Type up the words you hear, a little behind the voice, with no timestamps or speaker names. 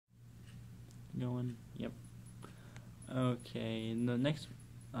going? Yep. Okay, the next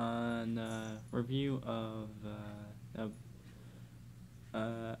review of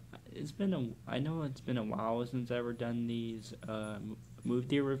I know it's been a while since I've ever done these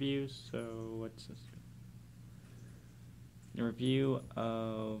movie reviews. So what's this? The review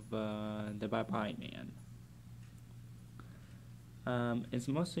of the Bye-Bye Man. It's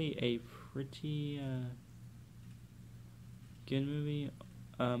mostly a pretty good movie.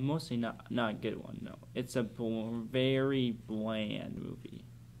 Mostly not a good one. No, it's a very bland movie.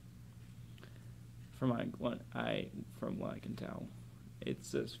 From what I can tell,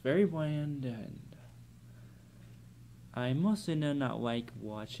 it's just very bland, and I mostly did not like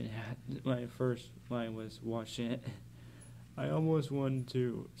watching it. When I was watching it, I almost wanted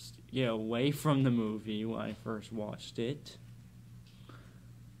to get away from the movie when I first watched it.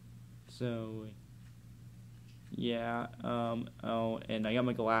 So yeah, oh, and I got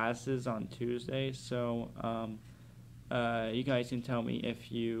my glasses on Tuesday, so you guys can tell me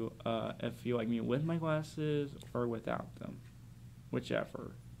if you like me with my glasses or without them,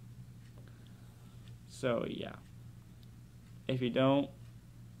 whichever. So yeah, if you don't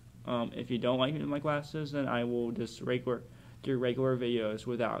like me with my glasses, then I will just do regular videos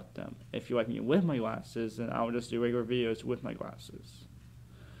without them. If you like me with my glasses, then I will just do regular videos with my glasses.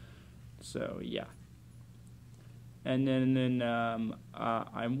 So yeah. And then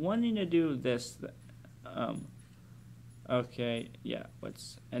I'm wanting to do this. Okay, yeah.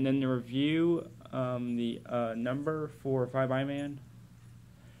 And then the review, the number for Bye-Bye Man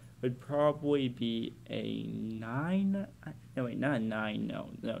would probably be a 9. No, wait, not a 9. No.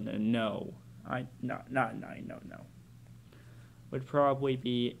 Not a 9. No. Would probably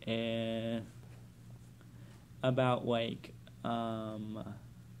be about like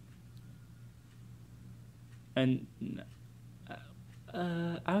and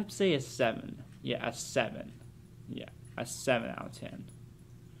I would say a 7. Yeah, a 7. Yeah, a 7 out of 10.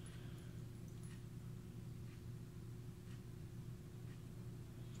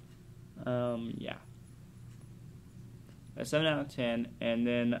 Yeah, a 7 out of 10. And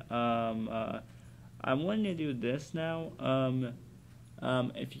then I'm wanting to do this now.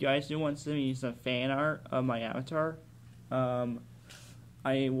 If you guys do want to send me some fan art of my avatar,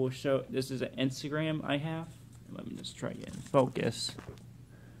 I will show. This is an Instagram I have. Let me just try again. Focus.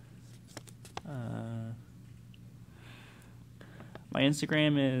 My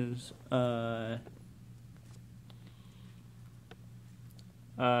Instagram is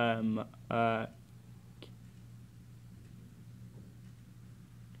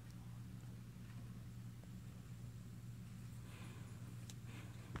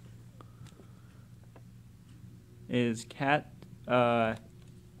is cat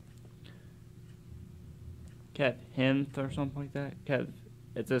Hinth or something like that.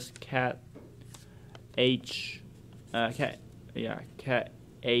 It's just cat H cat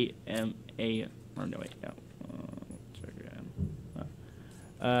AMA or no wait no check again.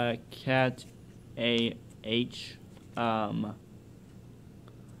 Cat AH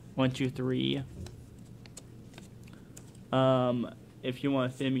 123. If you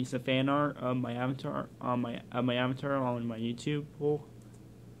want to send me some fan art of my avatar on my YouTube pool,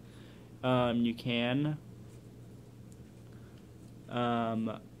 you can.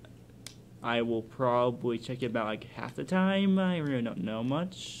 I will probably check it about like half the time. I really don't know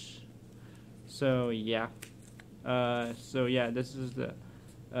much. So yeah. This is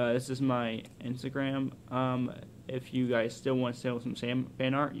my Instagram. If you guys still want to sell some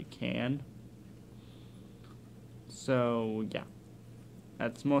fan art, you can. So yeah.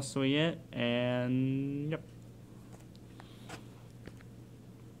 That's mostly it, and yep.